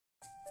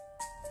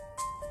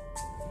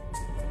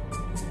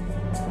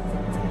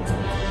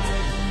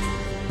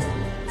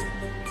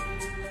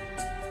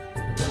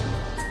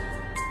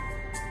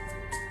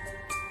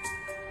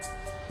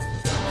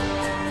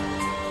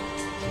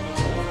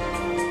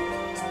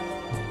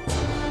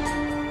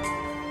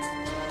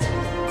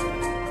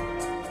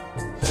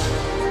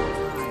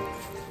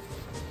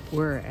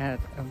We're at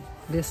a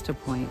vista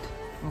point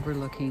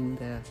overlooking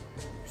the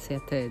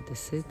Sete de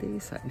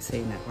Cities. I'm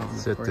saying that wrong,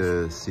 of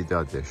course. Sete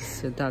Cidades.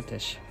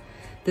 Cidades.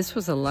 This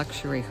was a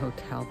luxury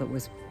hotel that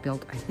was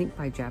built, I think,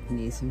 by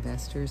Japanese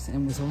investors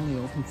and was only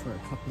open for a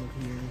couple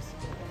of years.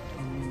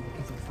 And then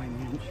because of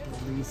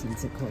financial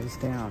reasons, it closed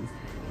down.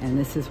 And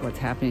this is what's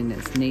happening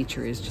is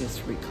nature is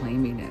just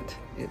reclaiming it.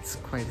 It's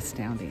quite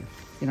astounding.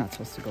 You're not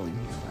supposed to go in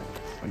here,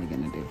 but what are you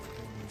going to do?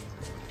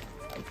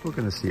 We're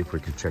going to see if we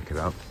can check it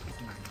out.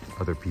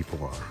 Other people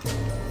are.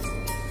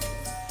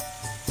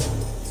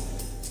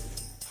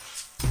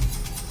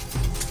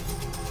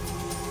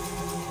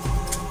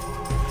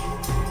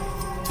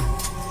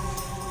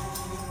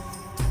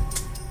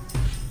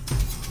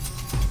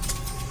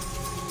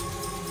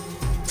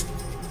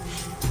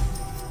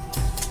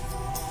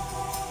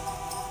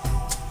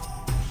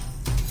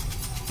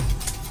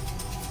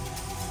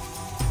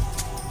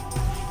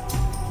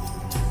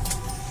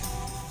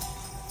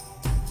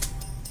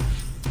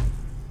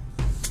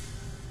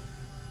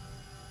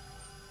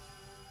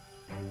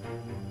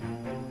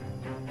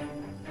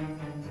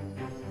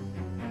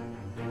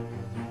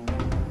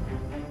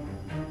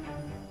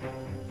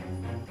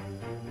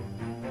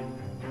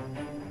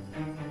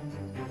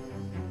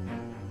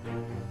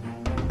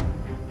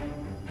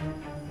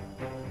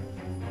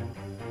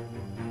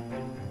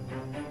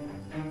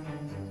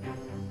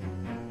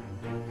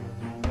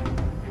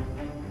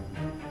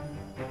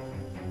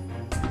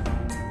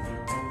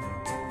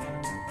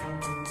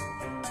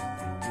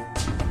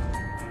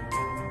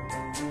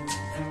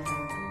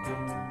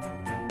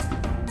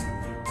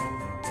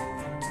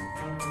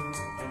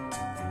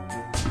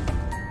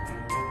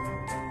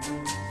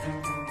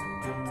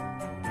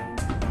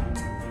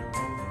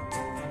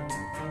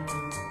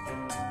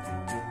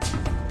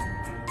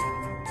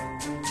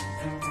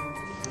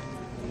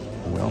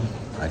 Well,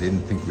 I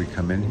didn't think we'd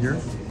come in here,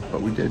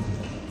 but we did,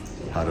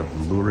 out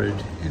of lurid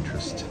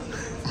interest.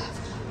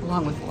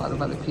 Along with a lot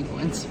of other people,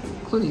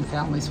 including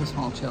families with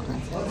small children.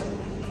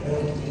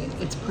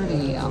 It's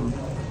pretty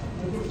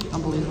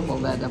unbelievable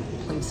that a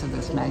place of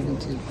this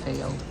magnitude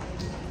failed.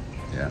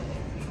 Yeah.